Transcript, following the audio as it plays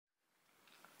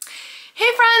Hey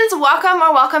friends,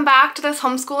 welcome back to this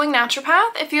homeschooling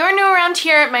naturopath. If you are new around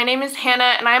here, my name is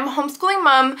Hannah and I'm a homeschooling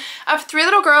mom of 3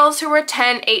 little girls who are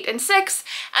 10, 8, and 6,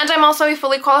 and I'm also a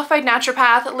fully qualified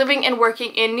naturopath living and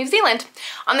working in New Zealand.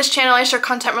 On this channel I share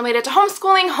content related to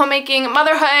homeschooling, homemaking,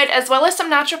 motherhood, as well as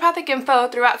some naturopathic info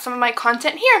throughout some of my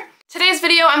content here. Today's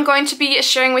video I'm going to be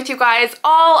sharing with you guys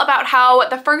all about how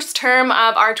the first term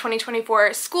of our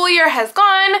 2024 school year has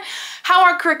gone, how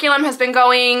our curriculum has been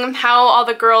going, how all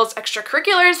the girls'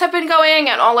 extracurriculars have been going,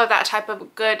 and all of that type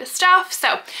of good stuff.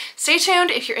 So stay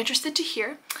tuned if you're interested to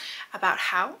hear about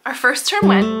how our first term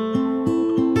went.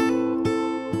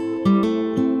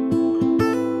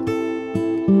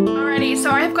 So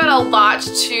I've got a lot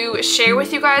to share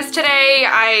with you guys today.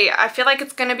 I feel like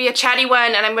it's going to be a chatty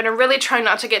one, and I'm going to really try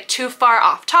not to get too far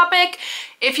off topic.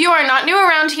 If you are not new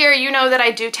around here, you know that I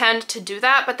do tend to do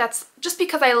that, but that's just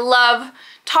because I love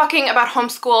talking about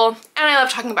homeschool and I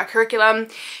love talking about curriculum,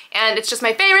 and it's just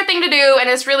my favorite thing to do, and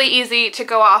it's really easy to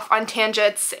go off on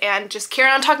tangents and just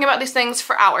carry on talking about these things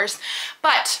for hours.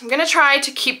 But I'm going to try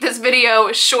to keep this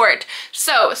video short.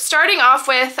 So starting off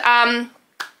with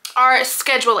our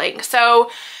scheduling.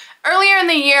 So earlier in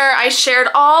the year I shared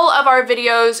all of our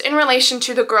videos in relation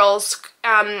to the girls'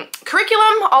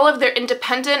 curriculum, all of their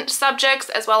independent subjects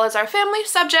as well as our family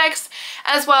subjects,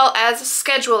 as well as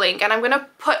scheduling, and I'm going to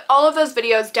put all of those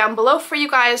videos down below for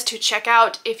you guys to check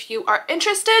out if you are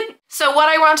interested. So what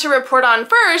I want to report on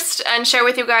first and share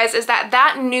with you guys is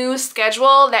that new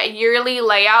schedule, that yearly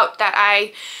layout that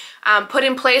I put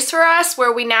in place for us,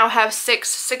 where we now have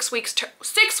six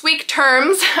week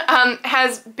terms,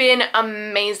 has been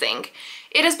amazing.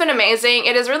 It has been amazing.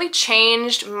 It has really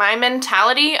changed my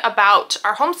mentality about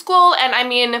our homeschool, and I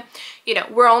mean, you know,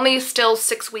 we're only still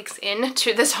 6 weeks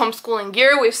into this homeschooling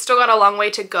year. We've still got a long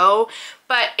way to go,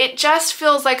 but it just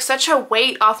feels like such a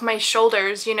weight off my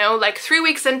shoulders, you know, like 3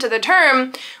 weeks into the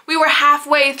term, we were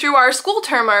halfway through our school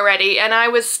term already, and I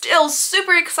was still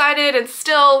super excited and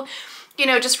still, you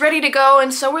know, just ready to go,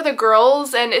 and so were the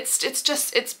girls, and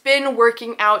it's been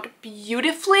working out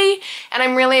beautifully, and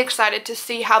I'm really excited to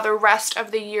see how the rest of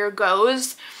the year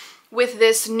goes with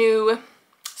this new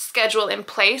schedule in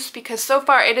place, because so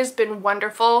far it has been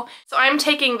wonderful. So I'm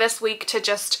taking this week to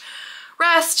just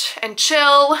rest and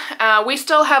chill. We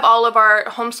still have all of our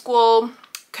homeschool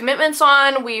commitments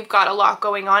on. We've got a lot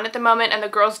going on at the moment, and the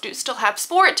girls do still have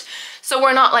sport, so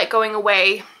we're not like going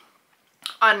away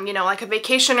on, you know, like a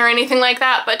vacation or anything like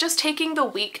that, but just taking the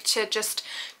week to just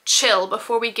chill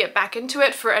before we get back into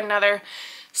it for another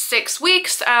 6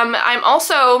 weeks. I'm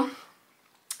also,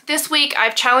 this week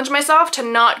I've challenged myself to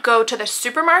not go to the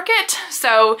supermarket.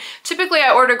 So typically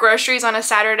I order groceries on a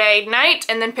Saturday night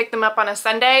and then pick them up on a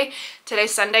Sunday.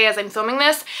 Today's Sunday as I'm filming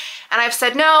this. And I've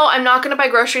said, no, I'm not going to buy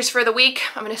groceries for the week.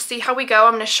 I'm going to see how we go.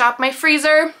 I'm going to shop my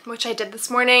freezer, which I did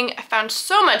this morning. I found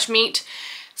so much meat,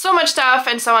 so much stuff,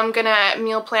 and so I'm gonna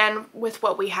meal plan with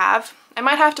what we have. I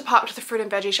might have to pop to the fruit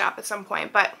and veggie shop at some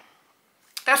point, but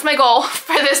that's my goal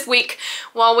for this week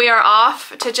while we are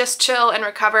off, to just chill and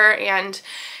recover and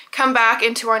come back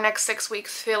into our next 6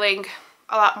 weeks feeling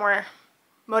a lot more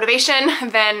motivation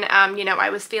than you know, I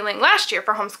was feeling last year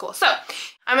for homeschool. So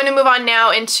I'm gonna move on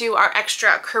now into our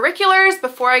extracurriculars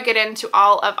before I get into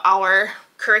all of our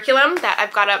curriculum that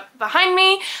I've got up behind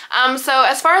me. So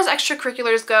as far as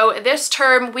extracurriculars go, this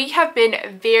term we have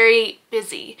been very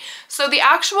busy. So the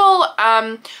actual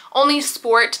only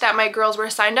sport that my girls were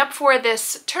signed up for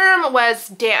this term was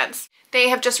dance. They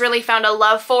have just really found a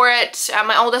love for it.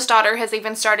 My oldest daughter has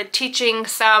even started teaching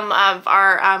some of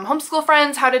our homeschool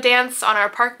friends how to dance on our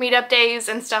park meetup days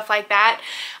and stuff like that.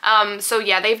 So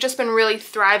yeah, they've just been really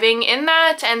thriving in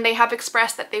that, and they have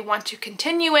expressed that they want to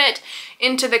continue it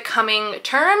into the coming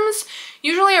terms.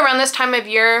 Usually around this time of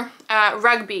year,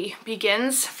 rugby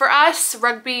begins for us.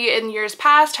 Rugby in years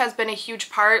past has been a huge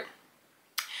part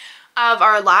of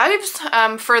our lives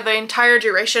for the entire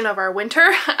duration of our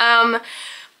winter.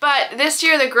 But this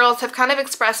year the girls have kind of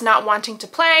expressed not wanting to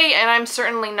play, and I'm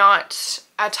certainly not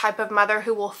a type of mother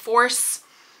who will force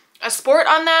a sport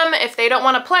on them. If they don't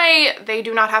want to play, they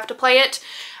do not have to play it.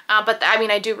 But I mean,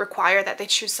 I do require that they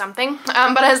choose something.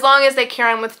 But as long as they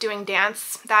carry on with doing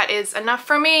dance, that is enough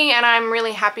for me, and I'm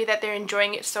really happy that they're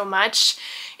enjoying it so much.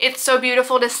 It's so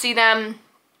beautiful to see them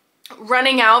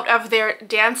running out of their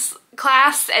dance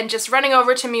class and just running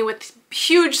over to me with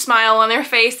huge smile on their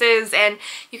faces, and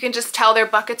you can just tell their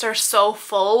buckets are so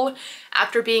full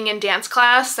after being in dance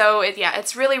class. So yeah,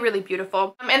 it's really, really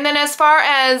beautiful. And then as far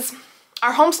as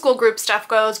our homeschool group stuff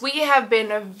goes, we have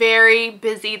been very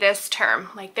busy this term.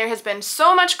 Like, there has been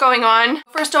so much going on.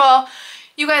 First of all,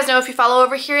 You guys know if you follow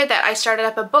over here that I started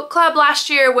up a book club last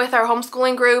year with our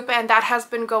homeschooling group, and that has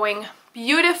been going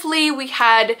beautifully. We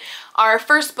had our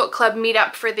first book club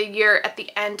meetup for the year at the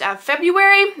end of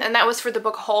February, and that was for the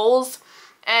book Holes.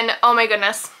 And oh my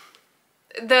goodness,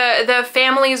 the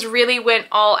families really went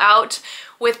all out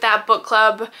with that book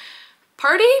club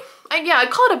party. Yeah, I'd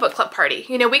call it a book club party.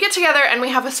 You know, we get together and we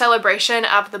have a celebration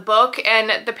of the book,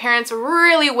 and the parents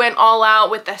really went all out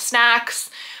with the snacks.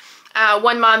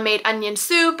 One mom made onion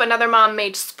soup, another mom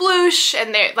made sploosh,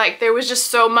 and there was just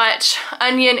so much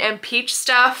onion and peach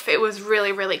stuff. It was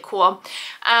really, really cool.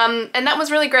 And that was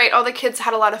really great. All the kids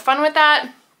had a lot of fun with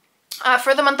that.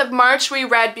 For the month of March, we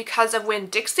read Because of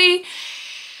Winn-Dixie.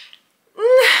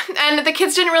 And the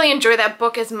kids didn't really enjoy that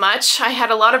book as much. I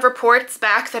had a lot of reports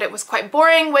back that it was quite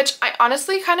boring, which I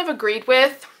honestly kind of agreed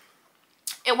with.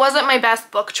 It wasn't my best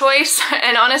book choice,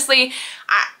 and honestly,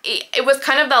 it was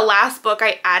kind of the last book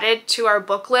I added to our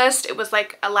book list. It was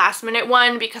like a last minute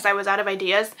one because I was out of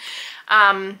ideas.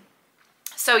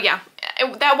 So yeah,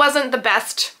 that wasn't the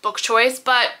best book choice,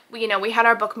 but you know, we had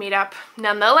our book meetup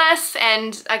nonetheless,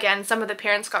 and again, some of the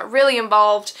parents got really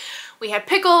involved. We had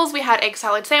pickles, we had egg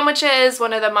salad sandwiches,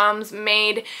 one of the moms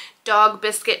made dog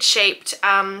biscuit shaped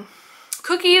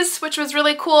cookies, which was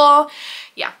really cool.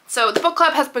 Yeah, so the book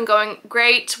club has been going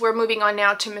great. We're moving on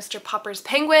now to Mr. Popper's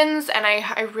Penguins, and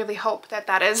I really hope that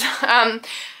that is,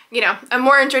 you know, a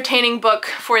more entertaining book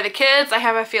for the kids. I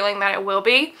have a feeling that it will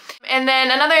be. And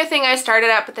then another thing I started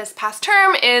up this past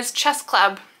term is chess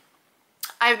club.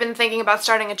 I've been thinking about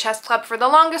starting a chess club for the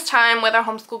longest time with our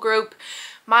homeschool group.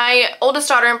 My oldest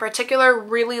daughter in particular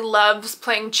really loves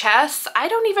playing chess. I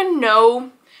don't even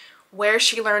know where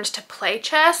she learned to play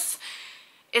chess.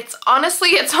 It's honestly,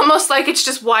 it's almost like it's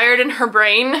just wired in her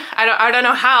brain. I don't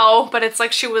know how, but it's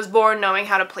like she was born knowing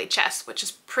how to play chess, which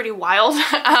is pretty wild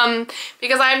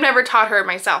because I've never taught her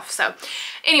myself. So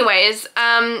anyways,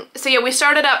 so yeah, we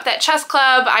started up that chess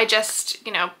club. I just,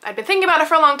 you know, I've been thinking about it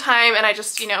for a long time, and I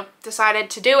just, you know, decided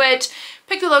to do it,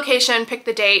 pick the location, pick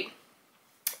the date,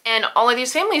 and all of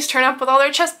these families turn up with all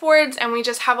their chessboards, and we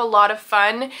just have a lot of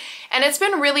fun. And it's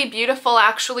been really beautiful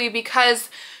actually, because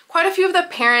quite a few of the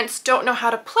parents don't know how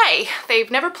to play. They've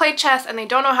never played chess and they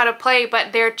don't know how to play,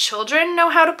 but their children know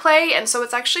how to play. And so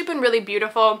it's actually been really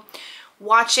beautiful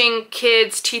watching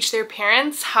kids teach their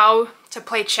parents how to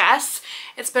play chess.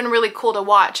 It's been really cool to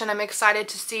watch, and I'm excited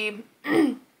to see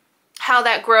how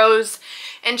that grows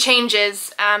and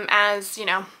changes as, you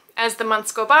know, as the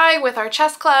months go by with our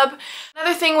chess club.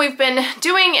 Another thing we've been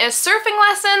doing is surfing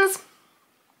lessons.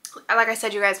 Like I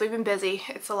said, you guys, we've been busy.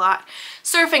 It's a lot.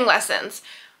 Surfing lessons.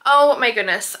 Oh my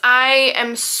goodness, I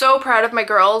am so proud of my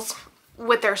girls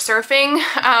with their surfing.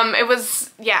 It was,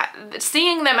 yeah,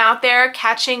 seeing them out there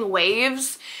catching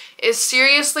waves is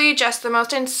seriously just the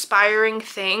most inspiring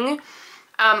thing.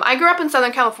 I grew up in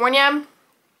Southern California,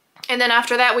 and then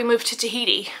after that we moved to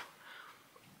Tahiti.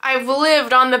 I've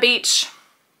lived on the beach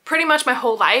pretty much my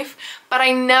whole life, but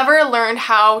I never learned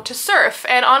how to surf.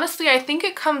 And honestly, I think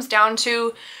it comes down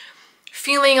to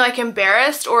feeling like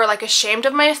embarrassed or like ashamed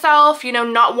of myself, you know,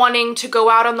 not wanting to go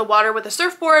out on the water with a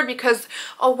surfboard because,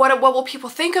 oh, what will people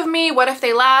think of me? What if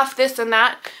they laugh? This and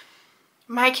that.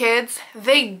 My kids,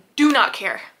 they do not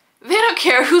care. They don't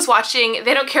care who's watching.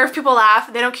 They don't care if people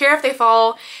laugh. They don't care if they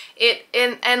fall.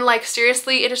 And like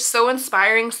seriously, it is so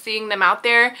inspiring seeing them out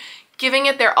there giving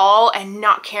it their all and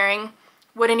not caring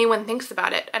what anyone thinks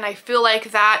about it. And I feel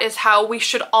like that is how we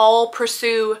should all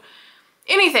pursue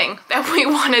anything that we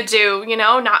want to do, you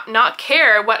know, not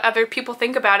care what other people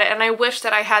think about it. And I wish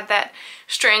that I had that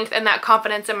strength and that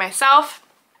confidence in myself,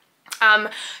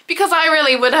 because I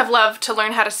really would have loved to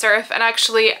learn how to surf. And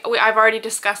actually, I've already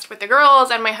discussed with the girls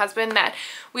and my husband that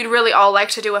we'd really all like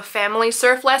to do a family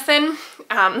surf lesson.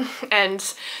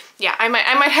 And yeah, I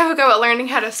might have a go at learning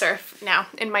how to surf now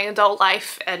in my adult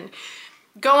life, and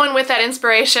going with that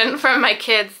inspiration from my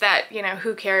kids that, you know,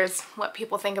 who cares what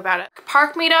people think about it.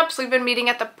 Park meetups, we've been meeting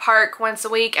at the park once a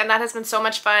week, and that has been so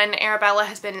much fun. Arabella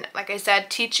has been, like I said,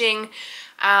 teaching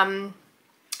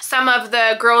some of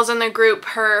the girls in the group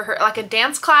her like a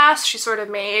dance class. She sort of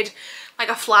made like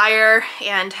a flyer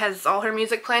and has all her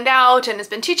music planned out and has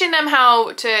been teaching them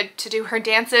how to do her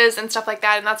dances and stuff like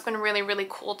that, and that's been really, really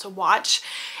cool to watch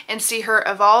and see her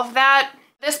evolve that.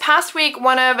 This past week,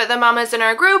 one of the mamas in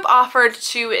our group offered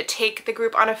to take the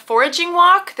group on a foraging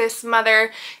walk. This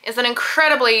mother is an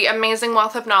incredibly amazing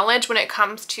wealth of knowledge when it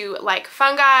comes to like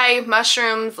fungi,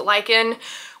 mushrooms, lichen,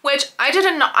 which I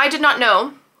did not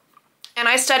know. And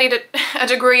I studied a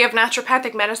degree of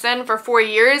naturopathic medicine for 4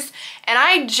 years, and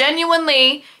I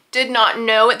genuinely did not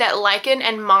know that lichen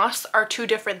and moss are two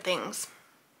different things.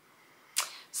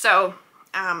 So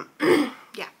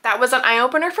yeah, that was an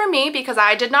eye-opener for me because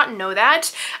I did not know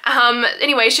that.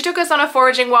 Anyway, she took us on a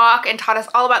foraging walk and taught us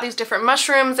all about these different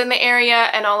mushrooms in the area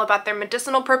and all about their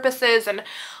medicinal purposes and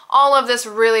all of this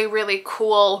really, really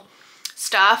cool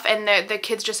stuff. And the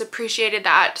kids just appreciated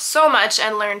that so much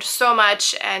and learned so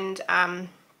much. And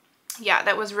yeah,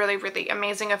 that was really, really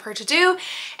amazing of her to do.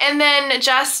 And then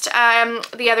just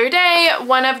the other day,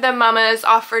 one of the mamas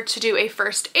offered to do a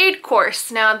first aid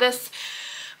course. Now this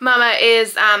mama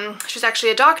is, she's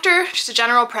actually a doctor, she's a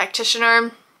general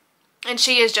practitioner, and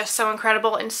she is just so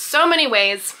incredible in so many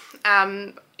ways.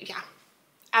 Yeah,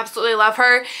 absolutely love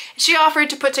her. She offered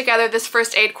to put together this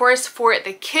first aid course for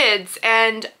the kids,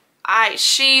 and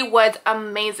she was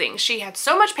amazing. She had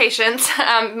so much patience.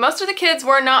 Most of the kids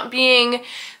were not being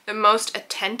the most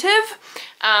attentive.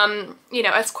 You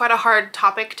know, it's quite a hard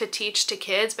topic to teach to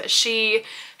kids, but she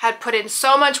had put in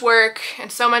so much work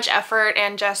and so much effort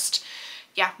and just,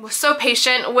 yeah, was so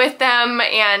patient with them,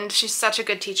 and she's such a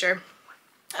good teacher.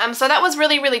 So that was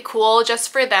really, really cool just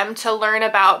for them to learn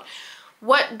about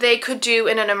what they could do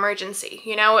in an emergency.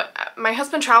 You know, my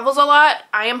husband travels a lot.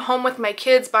 I am home with my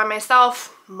kids by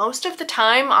myself most of the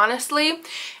time, honestly.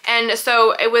 And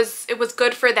so it was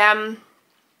good for them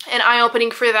and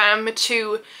eye-opening for them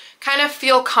to kind of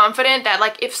feel confident that,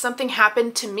 like, if something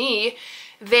happened to me,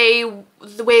 they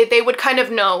would kind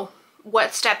of know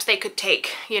what steps they could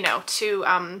take, you know, to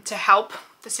help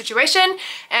the situation.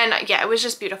 And yeah, it was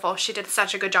just beautiful. She did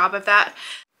such a good job of that.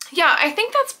 Yeah, I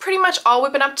think that's pretty much all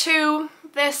we've been up to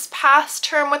this past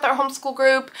term with our homeschool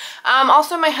group.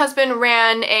 Also, my husband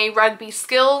ran a rugby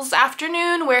skills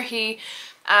afternoon where he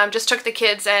just took the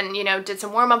kids and, you know, did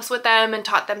some warm-ups with them and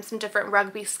taught them some different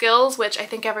rugby skills, which I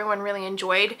think everyone really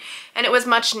enjoyed. And it was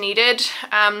much needed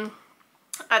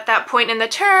at that point in the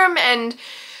term. And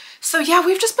so yeah,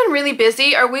 we've just been really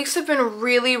busy. Our weeks have been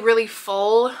really, really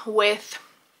full with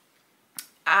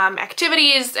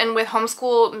activities and with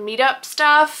homeschool meetup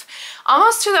stuff,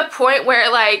 almost to the point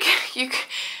where, like,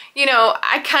 you know,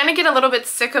 I kind of get a little bit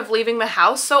sick of leaving the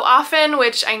house so often,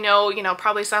 which I know, you know,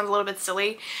 probably sounds a little bit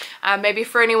silly, maybe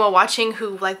for anyone watching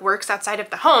who, like, works outside of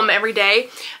the home every day.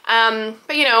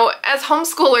 But, you know, as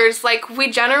homeschoolers, like,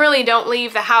 we generally don't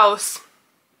leave the house,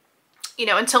 you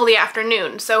know, until the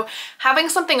afternoon. So having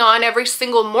something on every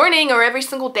single morning or every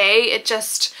single day,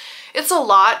 it's a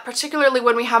lot, particularly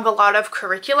when we have a lot of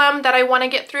curriculum that I want to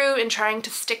get through and trying to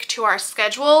stick to our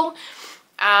schedule.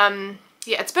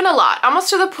 Yeah, it's been a lot,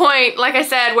 almost to the point, like I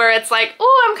said, where it's like,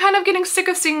 oh, I'm kind of getting sick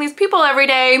of seeing these people every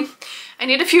day. I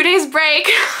need a few days break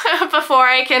before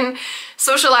I can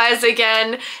socialize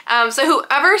again. So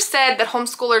whoever said that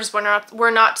homeschoolers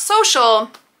were not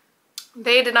social,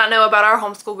 they did not know about our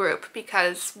homeschool group,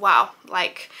 because wow,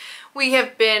 like, we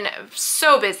have been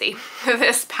so busy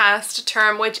this past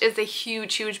term, which is a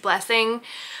huge, huge blessing.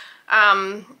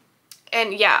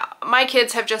 And yeah, my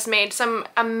kids have just made some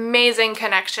amazing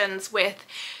connections with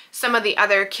some of the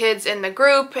other kids in the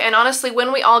group. And honestly,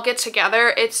 when we all get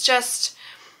together, it's just,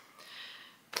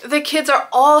 the kids are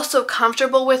all so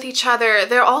comfortable with each other.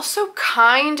 They're all so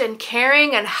kind and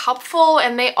caring and helpful,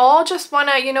 and they all just want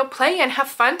to, you know, play and have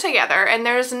fun together. And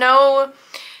there's no,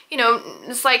 you know,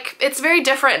 it's like, it's very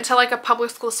different to like a public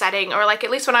school setting, or like, at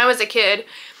least when I was a kid,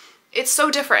 it's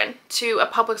so different to a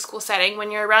public school setting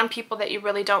when you're around people that you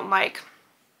really don't like.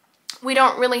 We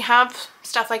don't really have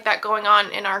stuff like that going on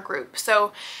in our group.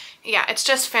 So yeah, it's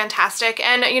just fantastic.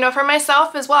 And, you know, for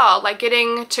myself as well, like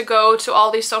getting to go to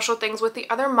all these social things with the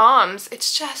other moms,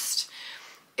 it's just,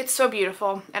 it's so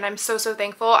beautiful. And I'm so, so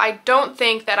thankful. I don't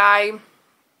think that I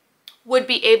would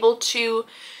be able to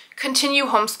continue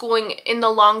homeschooling in the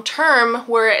long term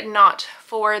were it not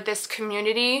for this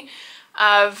community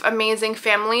of amazing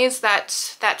families that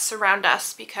surround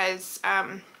us, because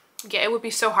yeah, it would be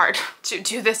so hard to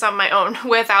do this on my own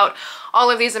without all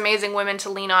of these amazing women to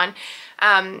lean on.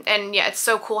 And yeah, it's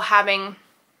so cool having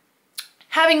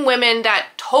women that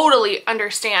totally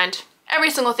understand every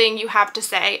single thing you have to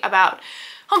say about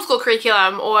homeschool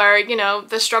curriculum, or, you know,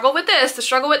 the struggle with this, the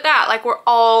struggle with that. Like, we're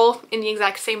all in the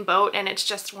exact same boat, and it's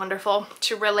just wonderful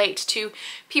to relate to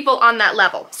people on that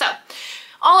level. So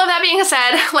all of that being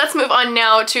said, let's move on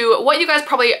now to what you guys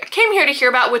probably came here to hear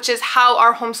about, which is how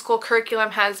our homeschool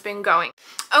curriculum has been going.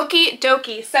 Okie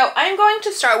dokie. So I'm going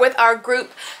to start with our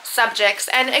group subjects.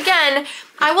 And again,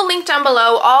 I will link down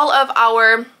below all of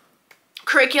our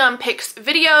curriculum picks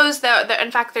videos.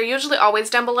 In fact, they're usually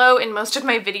always down below in most of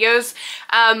my videos.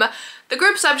 The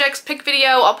group subjects pick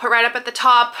video I'll put right up at the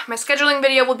top. My scheduling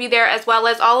video will be there, as well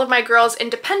as all of my girls'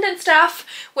 independent stuff,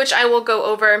 which I will go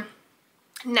over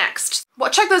next.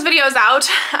 Well, check those videos out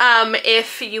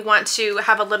if you want to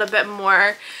have a little bit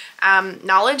more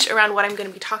knowledge around what I'm going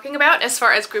to be talking about as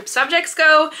far as group subjects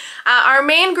go. Our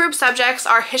main group subjects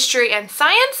are history and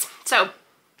science. So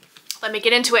let me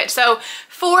get into it. So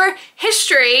for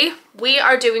history, we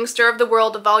are doing Stir of the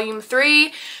World Volume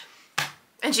 3.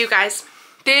 And you guys,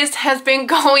 this has been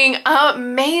going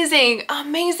amazing,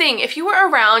 amazing. If you were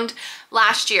around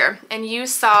last year and you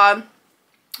saw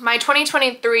my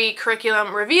 2023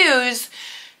 curriculum reviews,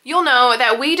 you'll know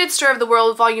that we did Stir of the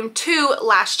World Volume 2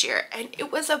 last year, and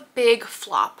it was a big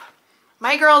flop.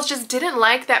 My girls just didn't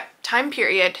like that time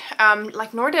period,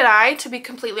 like nor did I, to be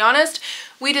completely honest.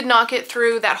 We did not get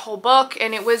through that whole book,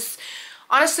 and it was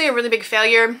honestly a really big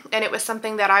failure, and it was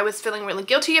something that I was feeling really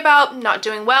guilty about, not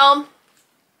doing well.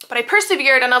 But I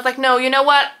persevered, and I was like, no, you know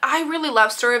what? I really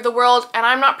love Story of the World, and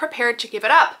I'm not prepared to give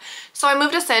it up. So I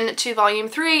moved us into Volume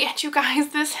 3, and you guys,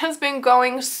 this has been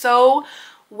going so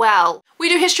well. We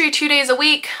do history 2 days a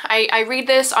week. I read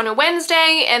this on a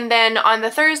Wednesday, and then on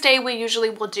the Thursday we usually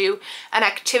will do an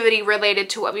activity related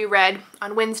to what we read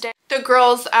on Wednesday. The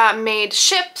girls made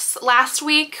ships last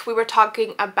week. We were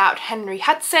talking about Henry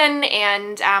Hudson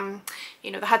and you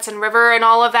know, the Hudson River and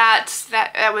all of that.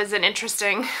 That was an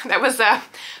interesting, that was a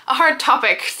hard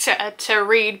topic to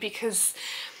read because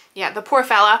yeah, the poor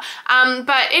fella.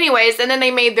 But anyways, and then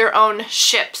they made their own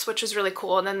ships, which was really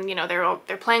cool. And then, you know,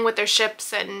 they're playing with their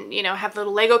ships and, you know, have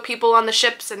little Lego people on the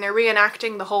ships, and they're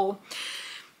reenacting the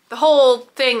whole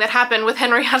thing that happened with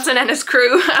Henry Hudson and his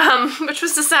crew, which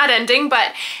was a sad ending.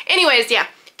 But anyways, yeah,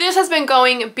 this has been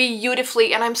going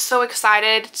beautifully, and I'm so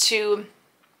excited to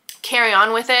carry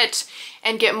on with it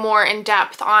and get more in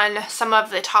depth on some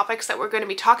of the topics that we're going to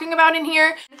be talking about in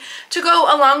here. To go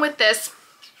along with this,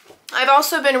 I've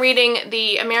also been reading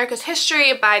the America's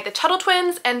History by the Tuttle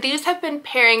Twins, and these have been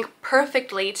pairing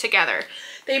perfectly together.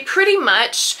 They pretty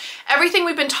much, everything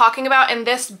we've been talking about in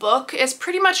this book is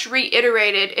pretty much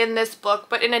reiterated in this book,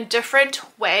 but in a different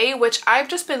way, which I've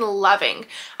just been loving.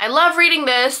 I love reading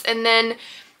this and then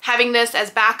having this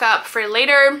as backup for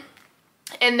later.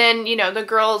 And then, you know, the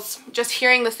girls just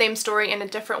hearing the same story in a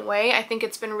different way. I think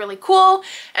it's been really cool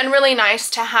and really nice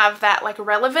to have that like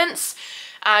relevance.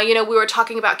 You know, we were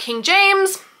talking about King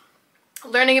James,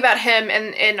 learning about him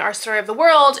in our Story of the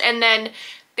World, and then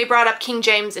they brought up King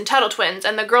James and Tuttle Twins,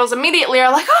 and the girls immediately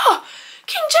are like, oh,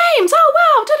 King James, oh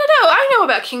wow, da-da-da, I know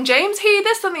about King James, he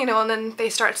this and, you know, and then they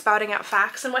start spouting out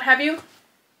facts and what have you.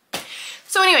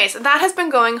 So anyways, that has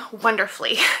been going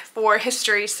wonderfully for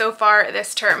history so far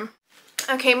this term.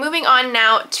 Okay, moving on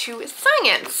now to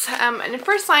science. And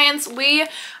for science, we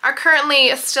are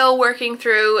currently still working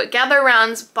through Gather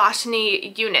Around's botany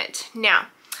unit. Now,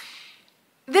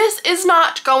 this is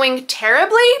not going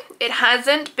terribly. It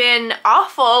hasn't been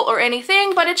awful or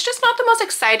anything, but it's just not the most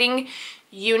exciting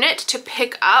unit to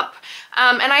pick up.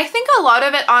 And I think a lot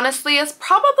of it, honestly, is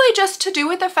probably just to do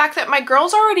with the fact that my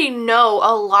girls already know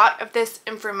a lot of this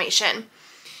information.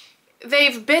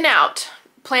 They've been out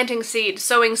planting seeds,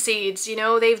 sowing seeds, you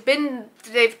know, they've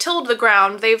tilled the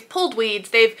ground, they've pulled weeds,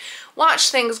 they've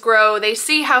watched things grow, they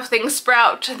see how things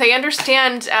sprout, they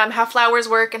understand how flowers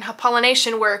work and how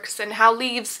pollination works and how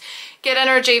leaves get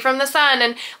energy from the sun,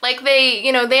 and like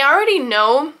you know, they already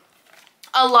know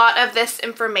a lot of this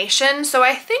information, so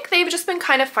I think they've just been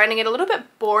kind of finding it a little bit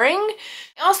boring.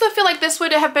 I also feel like this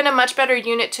would have been a much better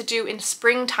unit to do in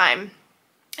springtime.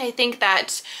 I think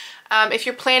that if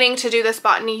you're planning to do this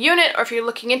botany unit, or if you're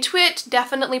looking into it,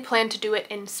 definitely plan to do it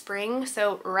in spring.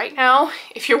 So right now,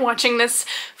 if you're watching this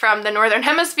from the Northern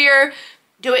Hemisphere,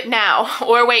 do it now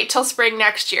or wait till spring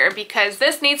next year, because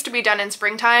this needs to be done in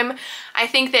springtime. I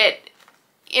think that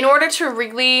in order to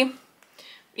really,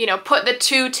 you know, put the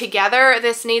two together,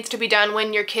 this needs to be done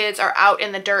when your kids are out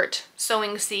in the dirt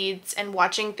sowing seeds and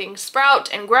watching things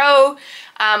sprout and grow.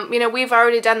 You know, we've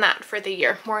already done that for the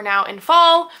year. We're now in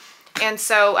fall. And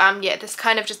so, yeah, this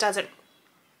kind of just doesn't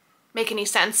make any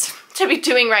sense to be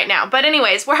doing right now. But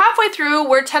anyways, we're halfway through.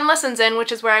 We're 10 lessons in, which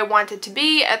is where I wanted to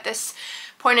be at this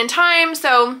point in time.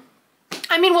 So,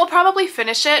 I mean, we'll probably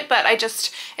finish it, but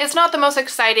it's not the most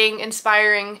exciting,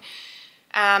 inspiring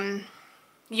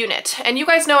unit. And you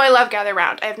guys know I love Gather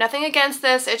Round. I have nothing against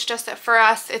this. It's just that for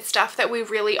us, it's stuff that we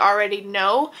really already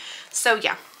know. So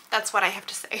yeah, that's what I have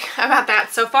to say about that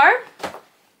so far.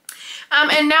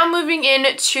 And now moving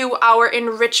into our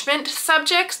enrichment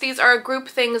subjects. These are group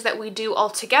things that we do all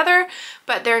together,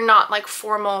 but they're not like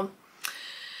formal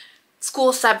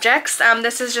school subjects.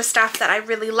 This is just stuff that I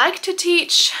really like to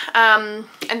teach and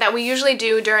that we usually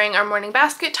do during our morning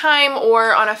basket time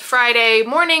or on a Friday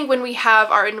morning when we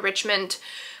have our enrichment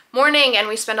morning, and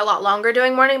we spend a lot longer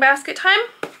doing morning basket time.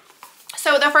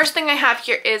 So the first thing I have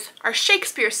here is our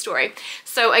Shakespeare story.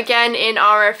 So again, in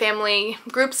our family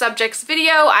group subjects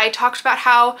video, I talked about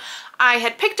how I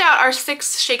had picked out our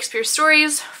 6 Shakespeare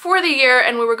stories for the year,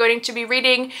 and we were going to be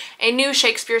reading a new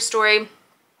Shakespeare story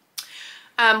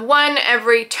one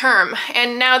every term.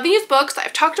 And now these books,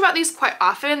 I've talked about these quite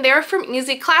often, they're from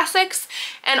Easy Classics,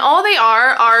 and all they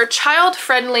are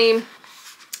child-friendly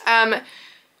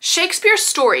Shakespeare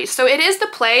stories. So it is the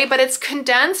play, but it's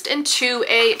condensed into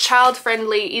a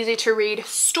child-friendly, easy-to-read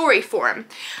story form.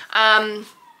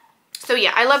 So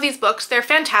yeah, I love these books. They're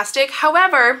fantastic.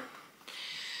 However,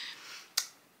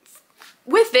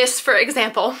 with this, for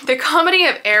example, the Comedy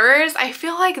of Errors, I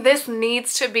feel like this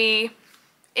needs to be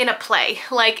in a play.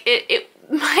 Like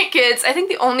my kids, I think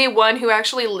the only one who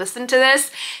actually listened to this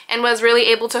and was really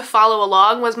able to follow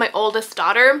along was my oldest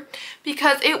daughter,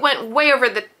 because it went way over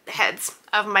the heads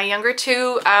of my younger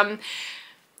two. I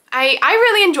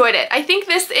really enjoyed it. I think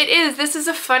this is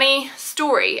a funny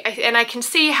story, and I can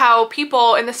see how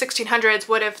people in the 1600s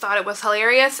would have thought it was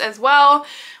hilarious as well,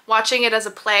 watching it as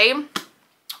a play.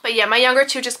 But yeah, my younger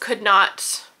two just could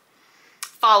not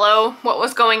follow what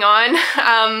was going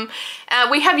on.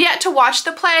 We have yet to watch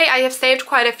the play. I have saved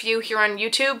quite a few here on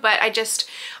YouTube, but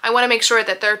I want to make sure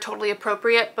that they're totally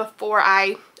appropriate before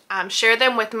I share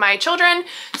them with my children.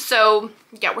 So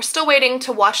yeah, we're still waiting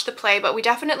to watch the play, but we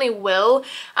definitely will.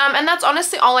 And that's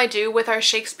honestly all I do with our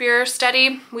Shakespeare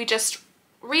study. We just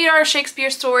read our Shakespeare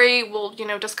story, we'll, you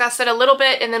know, discuss it a little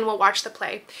bit, and then we'll watch the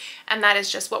play. And that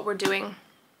is just what we're doing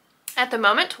at the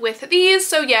moment with these.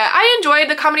 So yeah, I enjoyed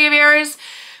the Comedy of Errors,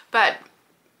 but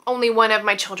only one of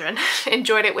my children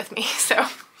enjoyed it with me. So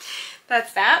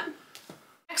that's that.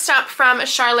 Next up from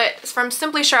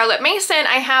Simply Charlotte Mason,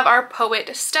 I have our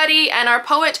poet study, and our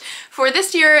poet for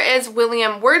this year is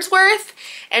William Wordsworth.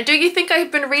 And do you think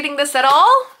I've been reading this at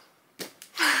all?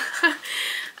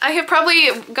 I have probably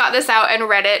got this out and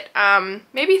read it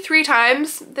maybe 3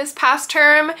 times this past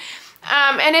term.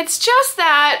 And it's just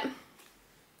that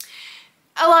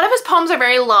a lot of his poems are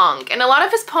very long, and a lot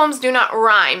of his poems do not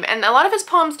rhyme, and a lot of his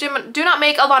poems do not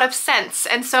make a lot of sense.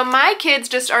 And so my kids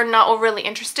just are not overly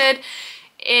interested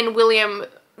in William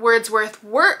Wordsworth's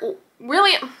work.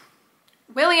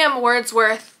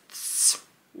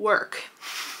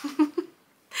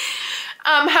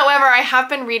 However, I have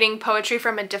been reading poetry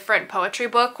from a different poetry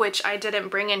book, which I didn't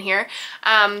bring in here.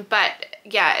 But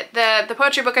yeah, the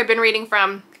poetry book I've been reading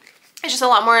from is just a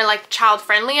lot more like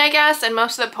child-friendly, I guess, and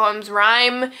most of the poems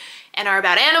rhyme and are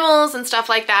about animals and stuff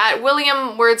like that.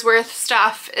 William Wordsworth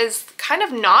stuff is kind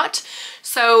of not.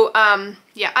 So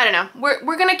yeah, I don't know.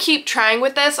 We're gonna keep trying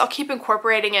with this. I'll keep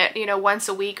incorporating it, you know, once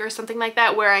a week or something like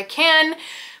that where I can,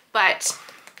 but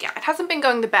yeah, it hasn't been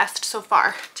going the best so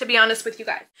far, to be honest with you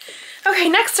guys. Okay,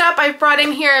 next up, I've brought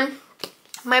in here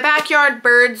my Backyard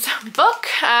Birds book.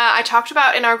 I talked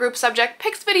about in our group subject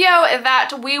picks video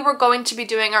that we were going to be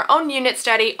doing our own unit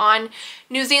study on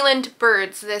New Zealand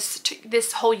birds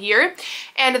this whole year,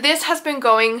 and this has been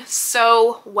going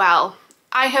so well.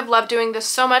 I have loved doing this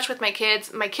so much with my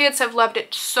kids. My kids have loved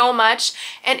it so much,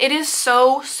 and it is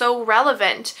so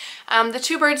relevant. The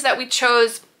 2 birds that we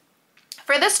chose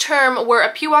for this term were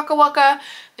a Piwaka Waka,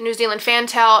 the New Zealand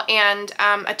fantail, and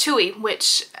a tui,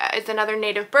 which is another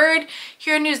native bird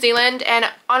here in New Zealand. And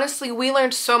honestly, we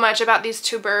learned so much about these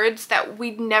 2 birds that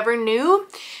we never knew.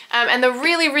 And the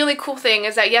really cool thing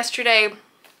is that yesterday,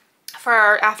 for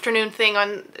our afternoon thing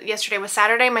yesterday was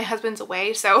Saturday, my husband's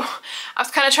away, so I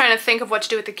was kind of trying to think of what to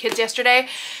do with the kids yesterday,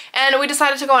 and we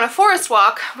decided to go on a forest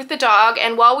walk with the dog.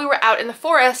 And while we were out in the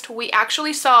forest, we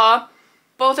actually saw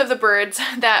both of the birds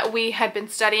that we had been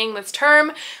studying this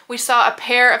term. We saw a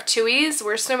pair of tuis,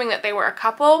 we're assuming that they were a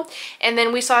couple, and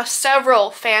then we saw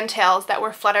several fantails that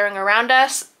were fluttering around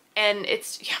us, and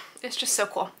it's just so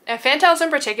cool. And fantails in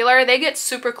particular, they get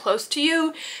super close to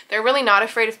you. They're really not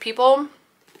afraid of people,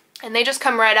 and they just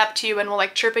come right up to you and will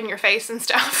like chirp in your face and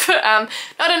stuff.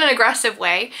 Not in an aggressive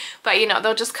way, but you know,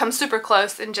 they'll just come super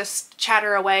close and just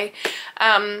chatter away.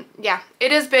 Yeah,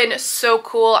 it has been so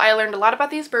cool. I learned a lot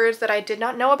about these birds that I did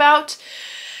not know about.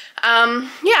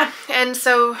 Yeah, and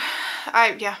so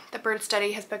the bird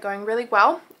study has been going really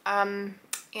well.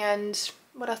 And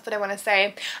what else did I want to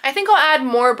say? I think I'll add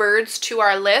more birds to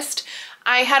our list.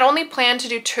 I had only planned to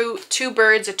do two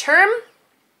birds a term,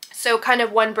 so kind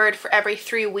of 1 bird for every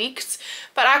 3 weeks.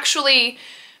 But actually,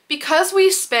 because we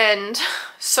spend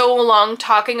so long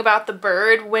talking about the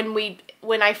bird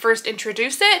when I first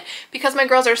introduce it, because my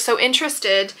girls are so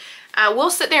interested, we'll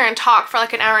sit there and talk for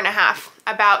like an hour and a half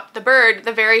about the bird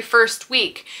the very first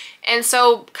week. And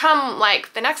so come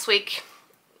like the next week,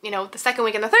 you know, the second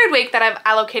week and the third week that I've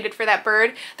allocated for that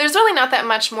bird, there's really not that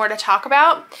much more to talk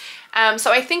about.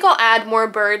 So I think I'll add more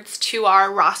birds to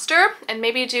our roster and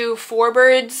maybe do 4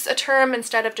 birds a term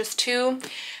instead of just 2.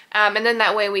 And then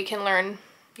that way we can learn,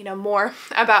 you know, more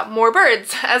about more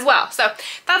birds as well. So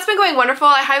that's been going wonderful.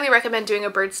 I highly recommend doing a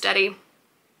bird study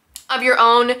of your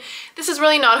own. This is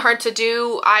really not hard to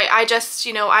do. I just,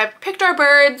 you know, I've picked our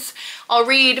birds. I'll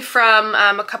read from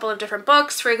a couple of different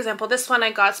books. For example, this one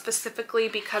I got specifically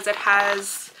because it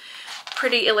has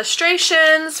pretty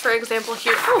illustrations. For example,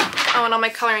 here, oh, and all my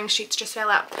coloring sheets just fell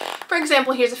out. For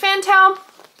example, here's a fantail.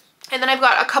 And then I've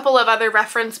got a couple of other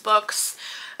reference books.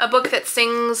 A book that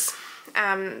sings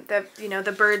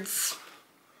the birds'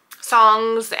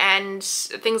 songs and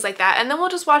things like that. And then we'll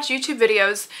just watch YouTube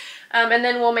videos. And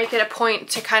then we'll make it a point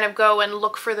to kind of go and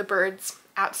look for the birds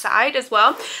outside as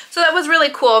well. So that was really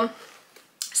cool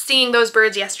seeing those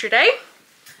birds yesterday.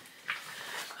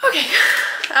 Okay.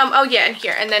 Oh yeah, and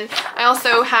here. And then I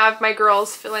also have my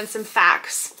girls fill in some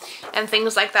facts and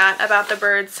things like that about the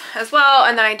birds as well.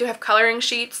 And then I do have coloring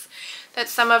sheets that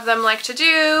some of them like to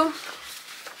do.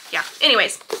 Yeah,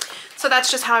 anyways. So that's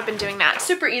just how I've been doing that.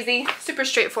 Super easy, super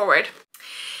straightforward.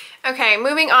 Okay,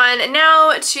 moving on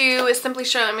now to Simply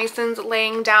Charlotte Mason's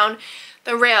Laying Down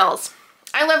the Rails.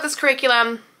 I love this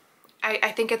curriculum.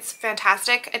 I think it's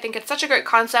fantastic. I think it's such a great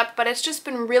concept, but it's just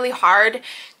been really hard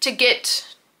to get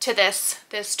to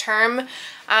this term.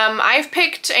 I've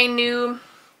picked a new,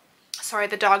 sorry,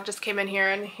 the dog just came in here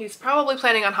and he's probably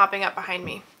planning on hopping up behind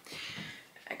me.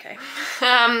 Okay.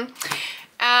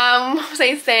 What was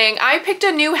I saying? I picked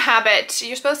a new habit.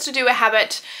 You're supposed to do a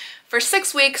habit for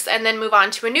 6 weeks and then move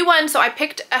on to a new one. So I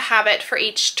picked a habit for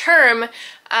each term.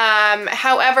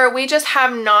 However, we just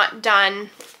have not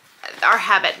done our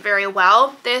habit very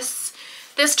well. This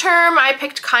term I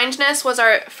picked kindness was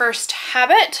our first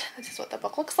habit. This is what the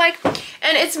book looks like.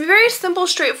 And it's very simple,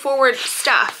 straightforward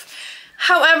stuff.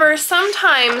 However,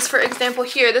 sometimes, for example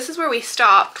here, this is where we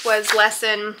stopped, was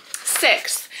lesson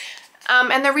 6.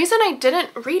 And the reason I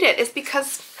didn't read it is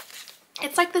because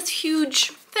it's like this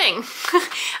huge thing.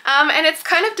 And it's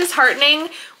kind of disheartening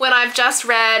when I've just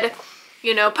read,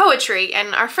 you know, poetry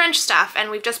and our French stuff, and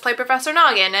we've just played Professor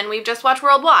Noggin, and we've just watched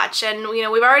World Watch, and, you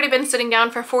know, we've already been sitting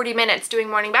down for 40 minutes doing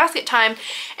morning basket time,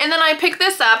 and then I pick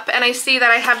this up and I see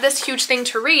that I have this huge thing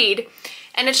to read,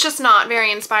 and it's just not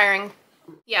very inspiring.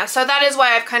 Yeah, so that is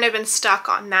why I've kind of been stuck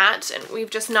on that, and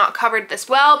we've just not covered this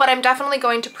well, but I'm definitely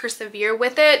going to persevere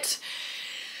with it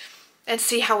and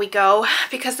see how we go,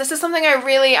 because this is something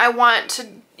I want to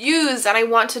use and I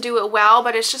want to do it well,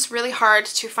 but it's just really hard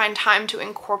to find time to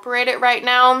incorporate it right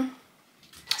now.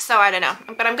 So I don't know,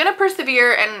 but I'm gonna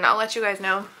persevere and I'll let you guys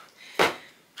know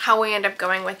how we end up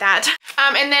going with that.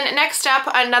 And then next up,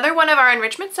 another one of our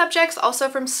enrichment subjects, also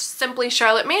from Simply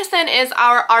Charlotte Mason, is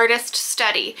our artist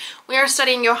study. We are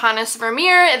studying Johannes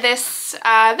Vermeer this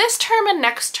term and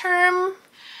next term,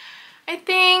 I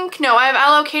think. No, I've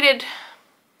allocated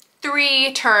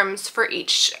 3 terms for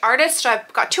each artist. So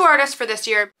I've got 2 artists for this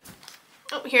year.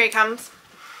 Oh, here he comes.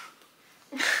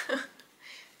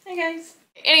 Hey guys.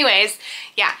 Anyways,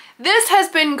 yeah, this has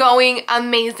been going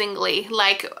amazingly.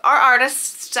 Like, our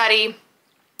artist study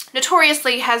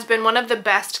notoriously has been one of the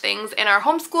best things in our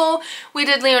homeschool. We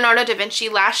did Leonardo da Vinci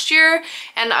last year,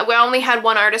 and we only had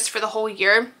 1 artist for the whole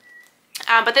year.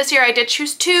 But this year I did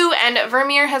choose 2, and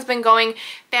Vermeer has been going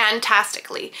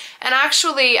fantastically. And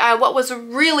actually, what was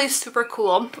really super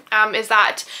cool is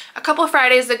that a couple of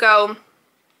Fridays ago,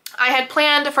 I had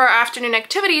planned for our afternoon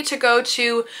activity to go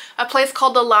to a place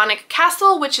called the Lanark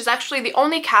Castle, which is actually the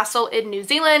only castle in New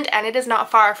Zealand, and it is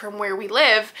not far from where we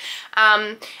live.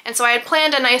 And so I had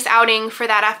planned a nice outing for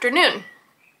that afternoon.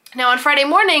 Now on Friday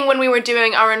morning, when we were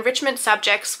doing our enrichment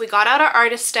subjects, we got out our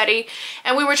artist study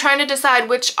and we were trying to decide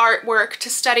which artwork to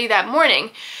study that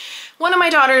morning. One of my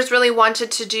daughters really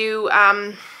wanted to do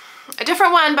a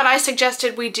different one, but I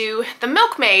suggested we do the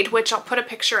Milkmaid, which I'll put a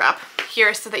picture up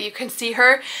here so that you can see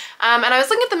her. And I was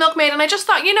looking at the Milkmaid and I just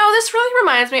thought, you know, this really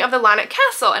reminds me of the Lanark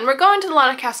Castle, and we're going to the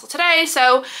Lanark Castle today,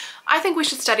 so I think we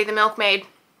should study the Milkmaid.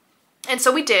 And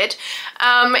so we did,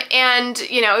 and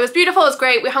you know, it was beautiful, it was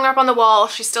great. We hung her up on the wall,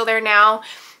 she's still there now.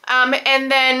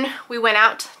 And then we went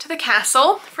out to the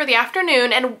castle for the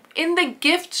afternoon, and in the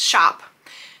gift shop,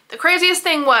 the craziest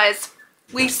thing was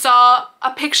we saw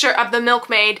a picture of the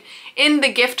Milkmaid in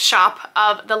the gift shop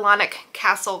of the Lanark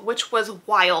Castle, which was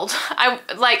wild.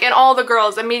 And all the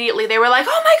girls immediately, they were like,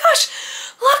 oh my gosh,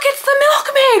 look, it's the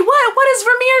Milkmaid! What is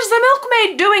Vermeer's The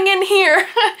Milkmaid doing in here?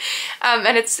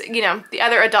 And it's, you know, the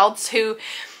other adults who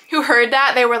heard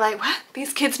that, they were like, what?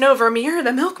 These kids know Vermeer,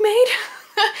 the Milkmaid?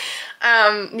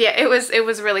 Yeah, it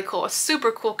was really cool. A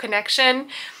super cool connection,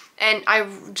 and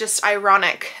just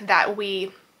ironic that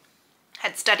we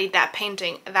had studied that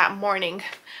painting that morning.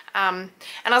 And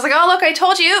I was like, oh look, I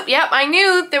told you. Yep, I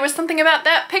knew there was something about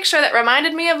that picture that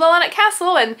reminded me of Lillooet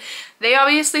Castle, and they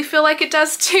obviously feel like it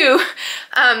does too.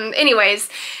 Anyways,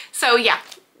 so yeah,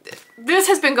 this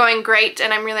has been going great,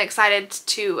 and I'm really excited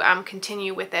to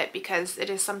continue with it because it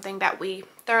is something that we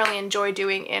thoroughly enjoy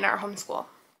doing in our homeschool.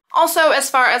 Also, as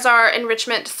far as our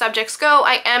enrichment subjects go,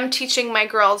 I am teaching my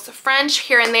girls French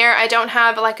here and there. I don't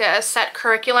have like a set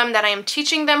curriculum that I am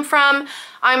teaching them from.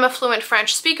 I'm a fluent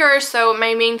French speaker, so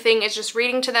my main thing is just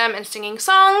reading to them and singing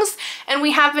songs, and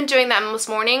we have been doing that most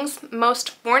mornings.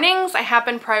 Most mornings I have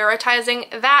been prioritizing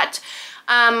that.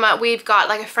 We've got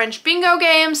like a French bingo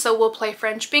game, so we'll play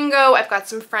French bingo. I've got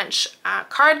some French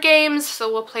card games, so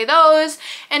we'll play those,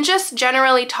 and just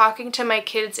generally talking to my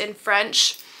kids in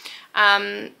French.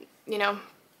 You know,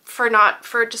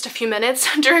 for just a few minutes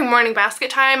during morning basket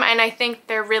time, and I think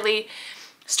they're really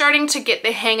starting to get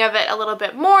the hang of it a little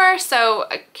bit more, so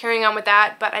carrying on with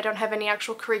that, but I don't have any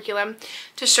actual curriculum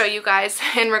to show you guys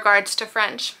in regards to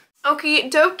French.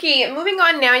 Okie dokie, moving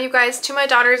on now, you guys, to my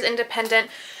daughter's independent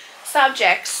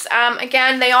subjects.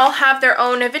 Again, they all have their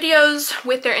own videos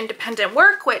with their independent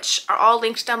work, which are all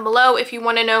linked down below if you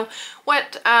want to know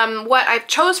what I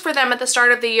chose for them at the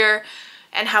start of the year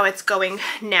and how it's going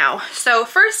now. So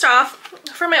first off,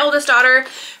 for my oldest daughter,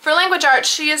 for language arts,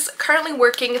 she is currently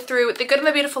working through the Good and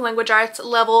the Beautiful Language Arts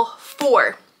level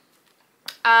 4.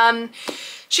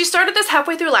 She started this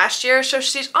halfway through last year, so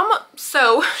she's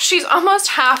almost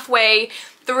halfway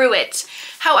through it.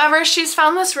 However, she's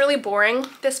found this really boring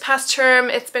this past term.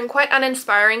 It's been quite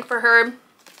uninspiring for her.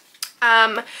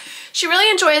 She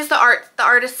really enjoys the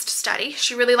artist study.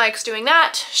 She really likes doing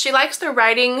that. She likes the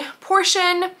writing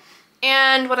portion.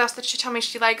 And what else did she tell me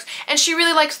she likes? And she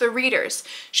really likes the readers.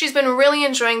 She's been really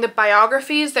enjoying the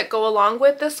biographies that go along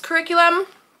with this curriculum.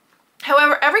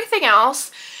 However, everything else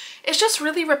is just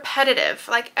really repetitive.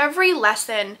 Like every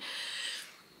lesson,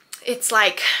 it's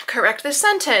like, correct this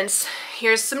sentence,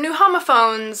 here's some new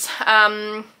homophones,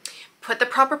 put the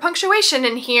proper punctuation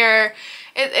in here.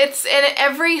 And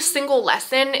every single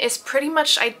lesson is pretty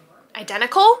much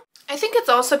identical. I think it's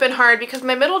also been hard because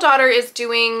my middle daughter is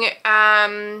doing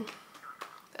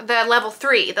the level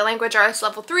 3, the language arts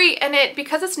level 3, and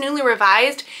because it's newly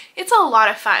revised, it's a lot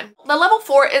of fun. The level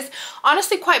 4 is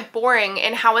honestly quite boring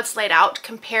in how it's laid out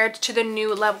compared to the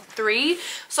new level 3,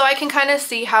 so I can kind of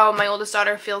see how my oldest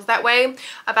daughter feels that way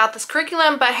about this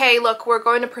curriculum, but hey, look, we're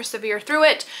going to persevere through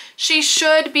it. She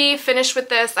should be finished with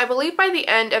this, I believe, by the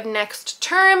end of next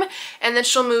term, and then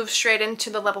she'll move straight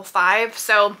into the level 5,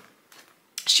 so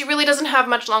she really doesn't have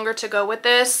much longer to go with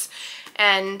this.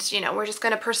 And, you know, we're just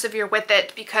going to persevere with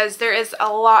it because there is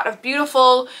a lot of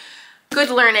beautiful, good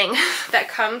learning that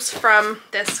comes from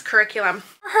this curriculum.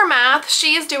 For her math,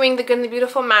 she is doing the Good and the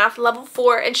Beautiful Math level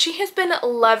 4, and she has been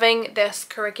loving this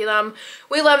curriculum.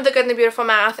 We love the Good and the Beautiful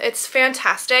Math. It's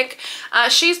fantastic.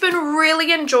 She's been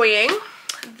really enjoying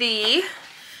the...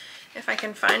 if I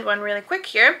can find one really quick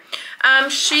here.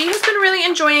 She has been really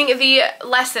enjoying the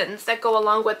lessons that go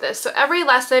along with this. So every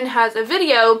lesson has a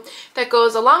video that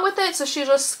goes along with it. So she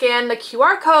just scan the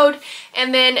QR code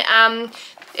and then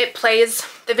it plays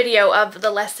the video of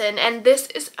the lesson. And this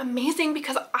is amazing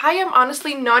because I am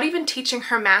honestly not even teaching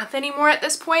her math anymore at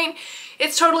this point.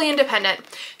 It's totally independent.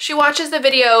 She watches the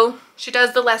video, she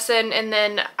does the lesson, and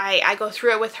then I go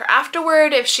through it with her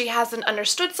afterward. If she hasn't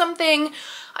understood something,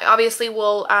 I obviously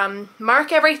will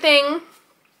mark everything,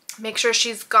 make sure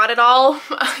she's got it all,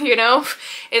 you know,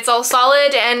 it's all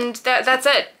solid, and that's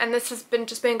it. And this has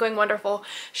just been going wonderful.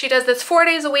 She does this 4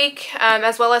 days a week,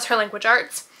 as well as her language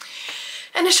arts,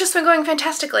 and it's just been going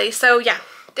fantastically. So yeah,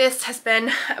 this has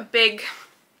been a big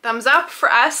thumbs up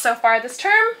for us so far this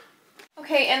term.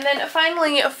 Okay, and then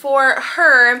finally for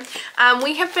her,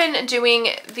 we have been doing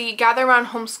the Gather Around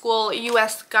Homeschool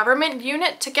U.S. Government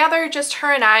Unit together, just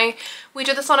her and I. We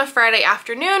did this on a Friday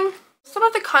afternoon. Some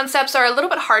of the concepts are a little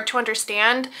bit hard to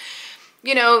understand.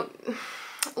 You know,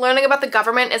 learning about the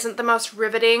government isn't the most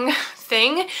riveting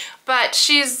thing, but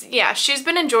she's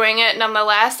been enjoying it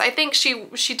nonetheless. I think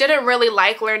she didn't really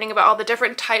like learning about all the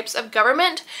different types of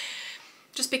government,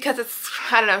 just because it's,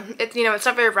 I don't know, it's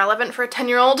not very relevant for a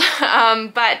 10-year-old,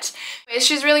 but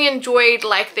she's really enjoyed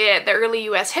like the early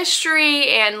US history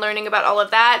and learning about all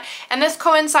of that, and this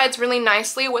coincides really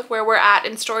nicely with where we're at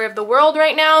in Story of the World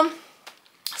right now,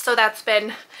 so that's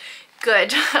been good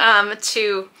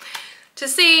to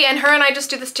see. And her and I just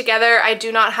do this together. I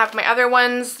do not have my other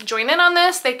ones join in on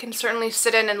this. They can certainly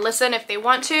sit in and listen if they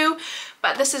want to,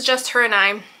 but this is just her and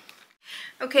I.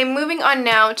 Okay, moving on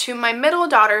now to my middle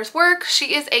daughter's work.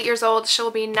 She is 8 years old.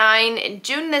 She'll be 9 in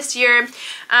June this year.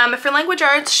 For language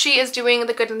arts, she is doing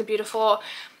The Good and the Beautiful.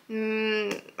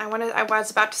 I was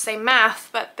about to say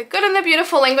math, but The Good and the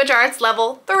Beautiful Language Arts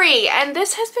Level 3. And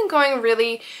this has been going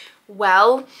really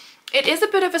well. It is a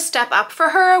bit of a step up for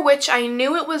her, which I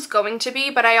knew it was going to be,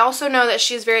 but I also know that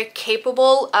she's very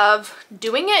capable of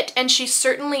doing it, and she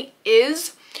certainly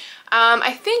is.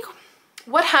 I think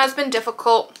what has been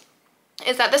difficult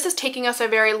is that this is taking us a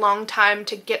very long time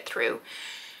to get through.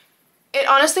 It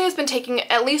honestly has been taking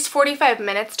at least 45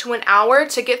 minutes to an hour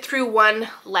to get through one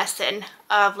lesson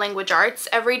of language arts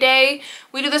every day.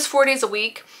 We do this 4 days a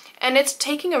week, and it's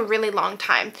taking a really long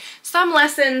time. Some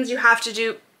lessons you have to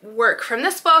do work from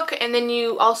this book, and then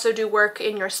you also do work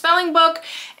in your spelling book,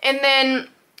 and then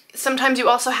sometimes you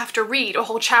also have to read a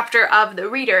whole chapter of the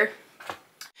reader.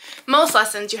 Most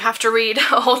lessons you have to read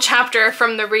a whole chapter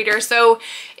from the reader, so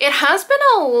it has been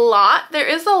a lot. There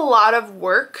is a lot of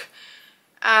work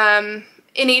in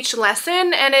each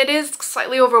lesson, and it is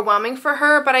slightly overwhelming for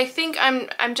her, but I think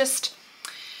I'm just,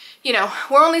 you know,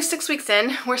 we're only 6 weeks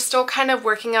in. We're still kind of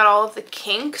working out all of the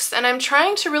kinks, and I'm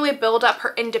trying to really build up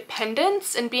her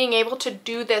independence and being able to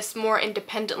do this more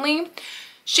independently.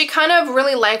 She kind of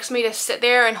really likes me to sit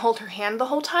there and hold her hand the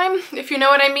whole time, if you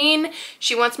know what I mean.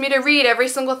 She wants me to read every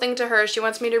single thing to her. She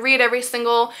wants me to read every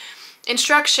single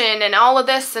instruction and all of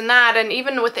this and that, and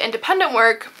even with the independent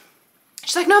work,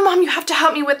 she's like, no, Mom, you have to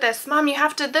help me with this. Mom, you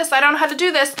have to this. I don't know how to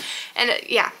do this. And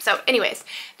yeah, so anyways,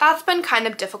 that's been kind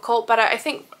of difficult, but I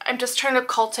think I'm just trying to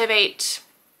cultivate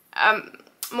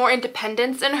more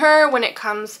independence in her when it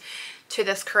comes to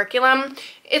this curriculum.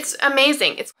 It's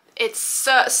amazing. It's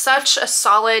such a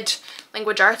solid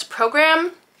language arts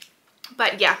program,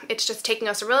 but yeah, it's just taking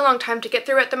us a really long time to get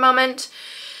through at the moment.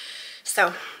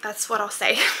 So that's what I'll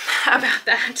say about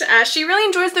that. She really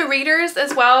enjoys the readers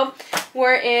as well.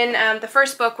 We're in the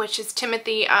first book, which is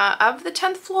Timothy of the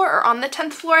 10th floor, or on the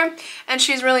 10th floor, and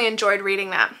she's really enjoyed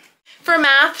reading that. For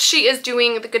math, she is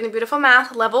doing The Good and Beautiful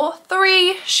Math Level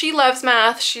 3. She loves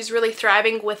math. She's really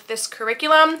thriving with this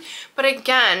curriculum. But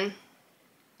again,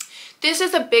 this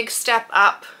is a big step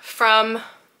up from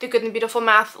The Good and Beautiful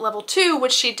Math Level 2,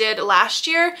 which she did last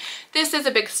year. This is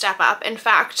a big step up. In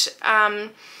fact,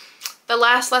 the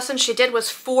last lesson she did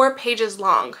was 4 pages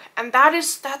long, and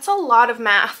that's a lot of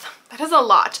math. That is a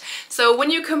lot. So when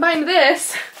you combine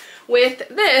this with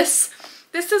this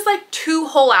is like 2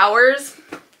 whole hours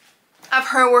of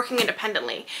her working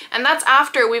independently, and that's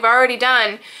after we've already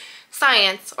done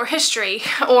science or history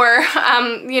or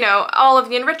you know, all of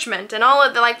the enrichment and all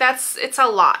of the, like, it's a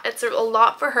lot. It's a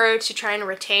lot for her to try and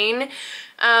retain.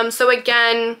 So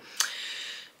again,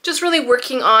 just really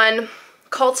working on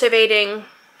cultivating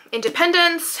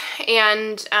independence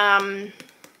and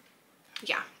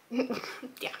yeah.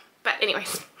 Yeah, but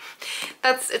anyways,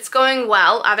 it's going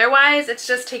well. Otherwise, it's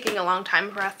just taking a long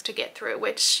time for us to get through,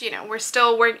 which, you know,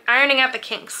 we're ironing out the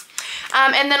kinks.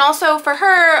 And then also for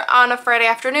her on a Friday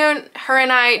afternoon, her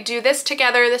and I do this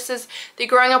together. This is the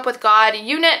Growing Up with God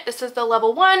unit. This is the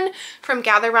level 1 from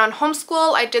Gather Round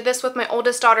Homeschool. I did this with my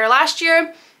oldest daughter last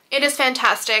year. It is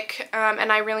fantastic,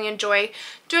 and I really enjoy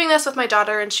doing this with my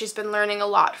daughter, and she's been learning a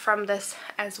lot from this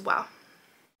as well.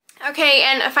 Okay,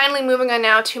 and finally moving on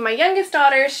now to my youngest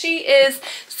daughter. She is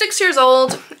 6 years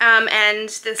old, and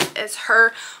this is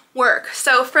her work.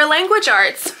 So for language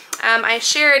arts, I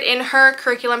shared in her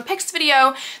curriculum picks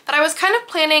video that I was kind of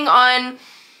planning on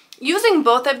using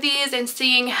both of these and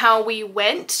seeing how we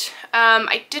went.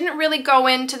 I didn't really go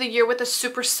into the year with a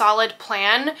super solid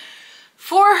plan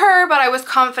for her, but I was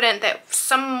confident that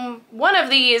one of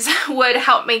these would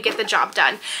help me get the job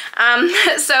done.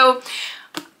 So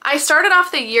I started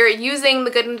off the year using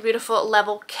The Good and Beautiful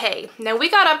Level K. Now we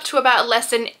got up to about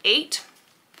lesson 8,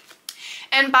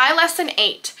 and by lesson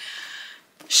 8,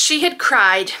 she had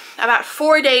cried about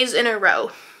 4 days in a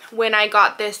row when I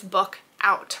got this book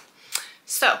out.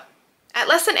 So at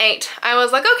lesson 8, I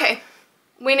was like, okay,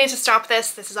 we need to stop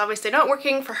this. This is obviously not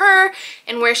working for her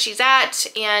and where she's at,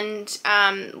 and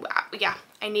yeah,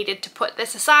 I needed to put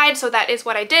this aside, so that is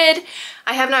what I did.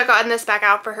 I have not gotten this back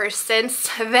out for her since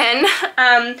then,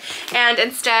 and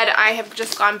instead I have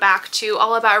just gone back to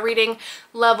All About Reading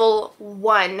Level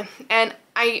 1, and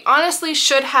I honestly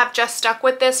should have just stuck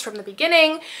with this from the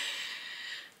beginning,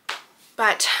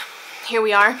 but here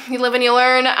we are. You live and you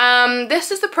learn.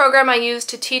 This is the program I use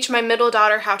to teach my middle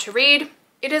daughter how to read.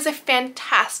 It is a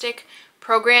fantastic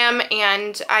program,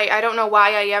 and I don't know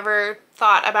why I ever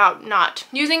thought about not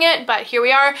using it, but here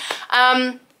we are.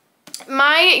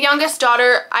 My youngest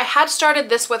daughter, I had started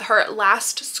this with her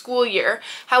last school year.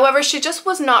 However, she just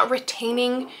was not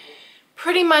retaining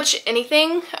pretty much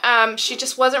anything. She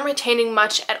just wasn't retaining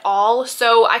much at all,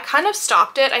 so I kind of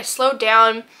stopped it. I slowed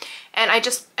down and I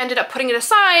just ended up putting it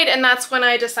aside, and that's when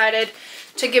I decided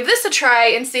to give this a try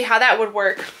and see how that would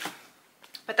work.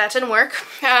 But that didn't work.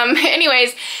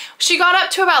 Anyways, she got up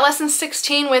to about lesson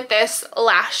 16 with this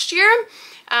last year.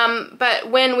 But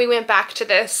when we went back to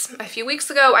this a few weeks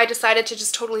ago, I decided to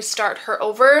just totally start her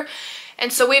over.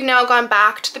 And so we've now gone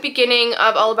back to the beginning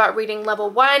of All About Reading Level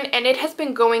 1, and it has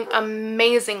been going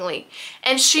amazingly.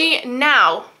 And she's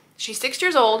 6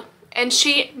 years old, and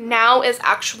she now is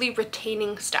actually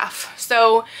retaining stuff.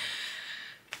 So,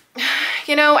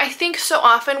 you know, I think so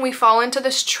often we fall into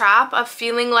this trap of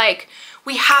feeling like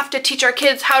we have to teach our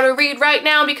kids how to read right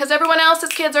now because everyone else's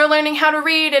kids are learning how to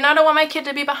read and I don't want my kid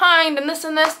to be behind and this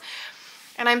and this.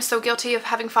 And I'm so guilty of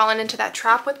having fallen into that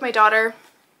trap with my daughter.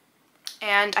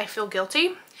 And I feel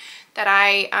guilty that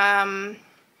I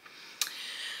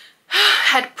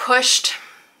had pushed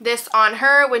this on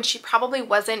her when she probably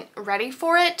wasn't ready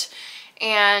for it.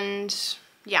 And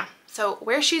yeah, so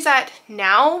where she's at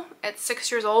now at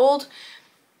 6 years old,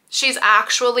 she's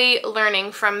actually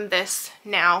learning from this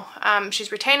now.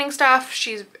 She's retaining stuff.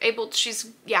 She's able to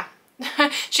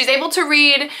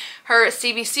read her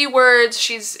CVC words.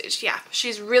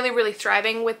 She's really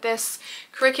thriving with this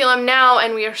curriculum now,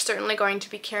 and we are certainly going to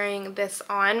be carrying this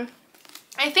on.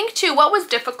 I think too, what was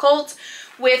difficult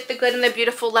with the Good and the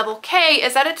Beautiful Level K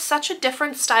is that it's such a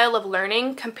different style of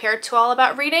learning compared to All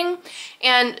About Reading.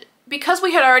 And because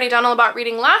we had already done All About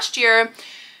Reading last year,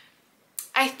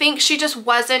 I think she just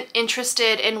wasn't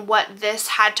interested in what this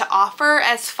had to offer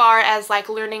as far as like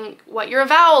learning what your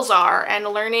vowels are and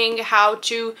learning how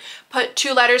to put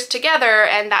two letters together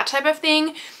and that type of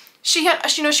thing. She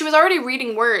was already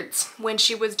reading words when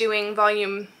she was doing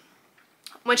level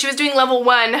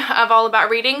 1 of All About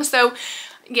Reading. So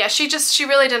yeah, she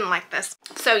really didn't like this.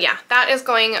 So yeah, that is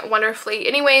going wonderfully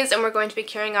anyways, and we're going to be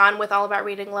carrying on with All About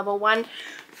Reading Level 1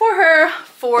 for her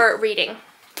for reading.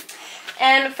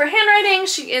 And for handwriting,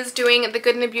 she is doing the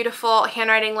Good and the Beautiful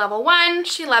Handwriting Level 1.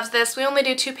 She loves this. We only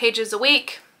do 2 pages a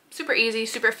week. Super easy,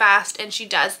 super fast, and she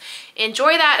does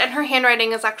enjoy that, and her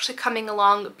handwriting is actually coming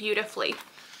along beautifully.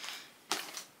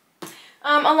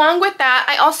 Along with that,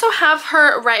 I also have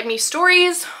her write me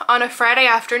stories on a Friday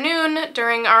afternoon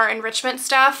during our enrichment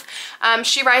stuff.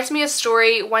 She writes me a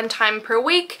story 1 time per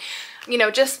week. You know,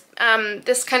 just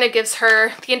this kind of gives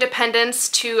her the independence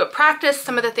to practice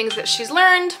some of the things that she's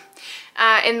learned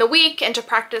in the week and to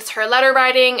practice her letter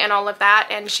writing and all of that,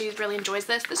 and she really enjoys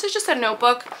this. This is just a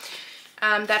notebook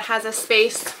that has a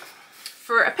space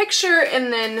for a picture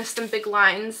and then some big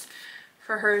lines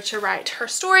for her to write her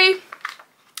story,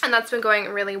 and that's been going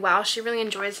really well. She really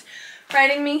enjoys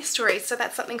writing me stories, so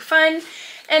that's something fun.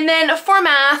 And then for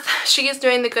math, she is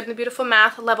doing the Good and the Beautiful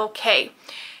Math Level K.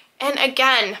 And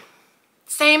again,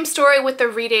 same story with the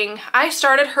reading. I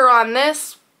started her on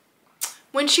this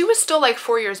when she was still like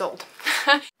 4 years old.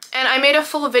 And I made a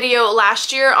full video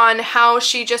last year on how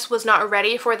she just was not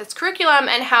ready for this curriculum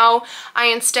and how I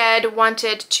instead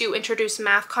wanted to introduce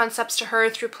math concepts to her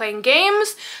through playing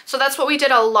games. So that's what we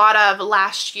did a lot of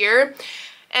last year.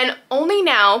 And only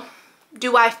now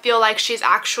do I feel like she's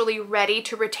actually ready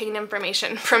to retain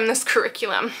information from this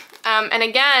curriculum. And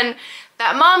again,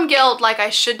 that mom guilt, like I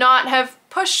should not have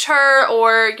pushed her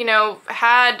or, you know,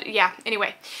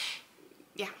 anyway.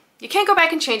 You can't go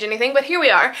back and change anything, but here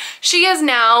we are. She is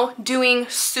now doing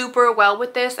super well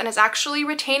with this and is actually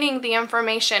retaining the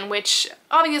information, which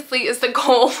obviously is the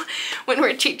goal when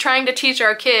we're trying to teach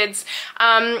our kids.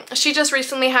 She just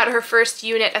recently had her first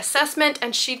unit assessment,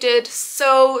 and she did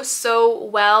so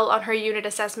well on her unit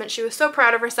assessment. She was so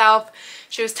proud of herself.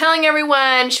 She was telling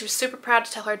everyone. She was super proud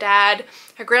to tell her dad.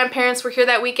 Her grandparents were here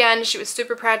that weekend. She was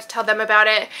super proud to tell them about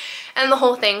it and the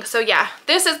whole thing. So yeah,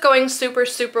 this is going super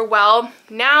well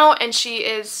now, and she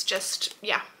is just,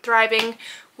 yeah, thriving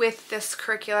with this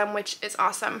curriculum, which is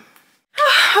awesome.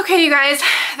 Okay, you guys,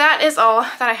 that is all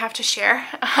that I have to share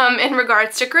in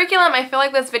regards to curriculum. I feel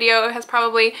like this video has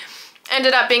probably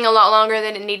ended up being a lot longer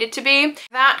than it needed to be.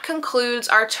 That concludes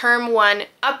our Term 1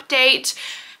 update,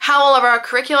 how all of our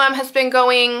curriculum has been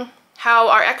going, how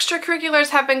our extracurriculars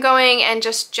have been going, and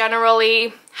just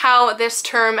generally how this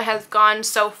term has gone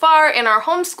so far in our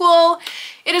homeschool.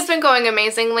 It has been going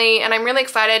amazingly, and I'm really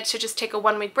excited to just take a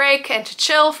 1-week break and to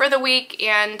chill for the week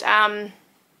and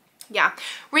yeah,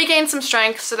 regain some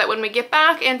strength so that when we get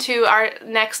back into our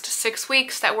next 6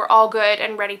 weeks that we're all good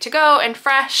and ready to go and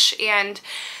fresh and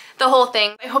the whole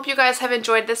thing. I hope you guys have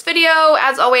enjoyed this video.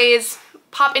 As always,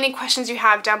 pop any questions you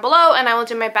have down below and I will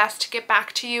do my best to get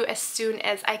back to you as soon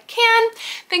as I can.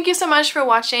 Thank you so much for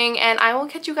watching, and I will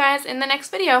catch you guys in the next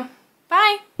video.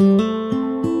 Bye!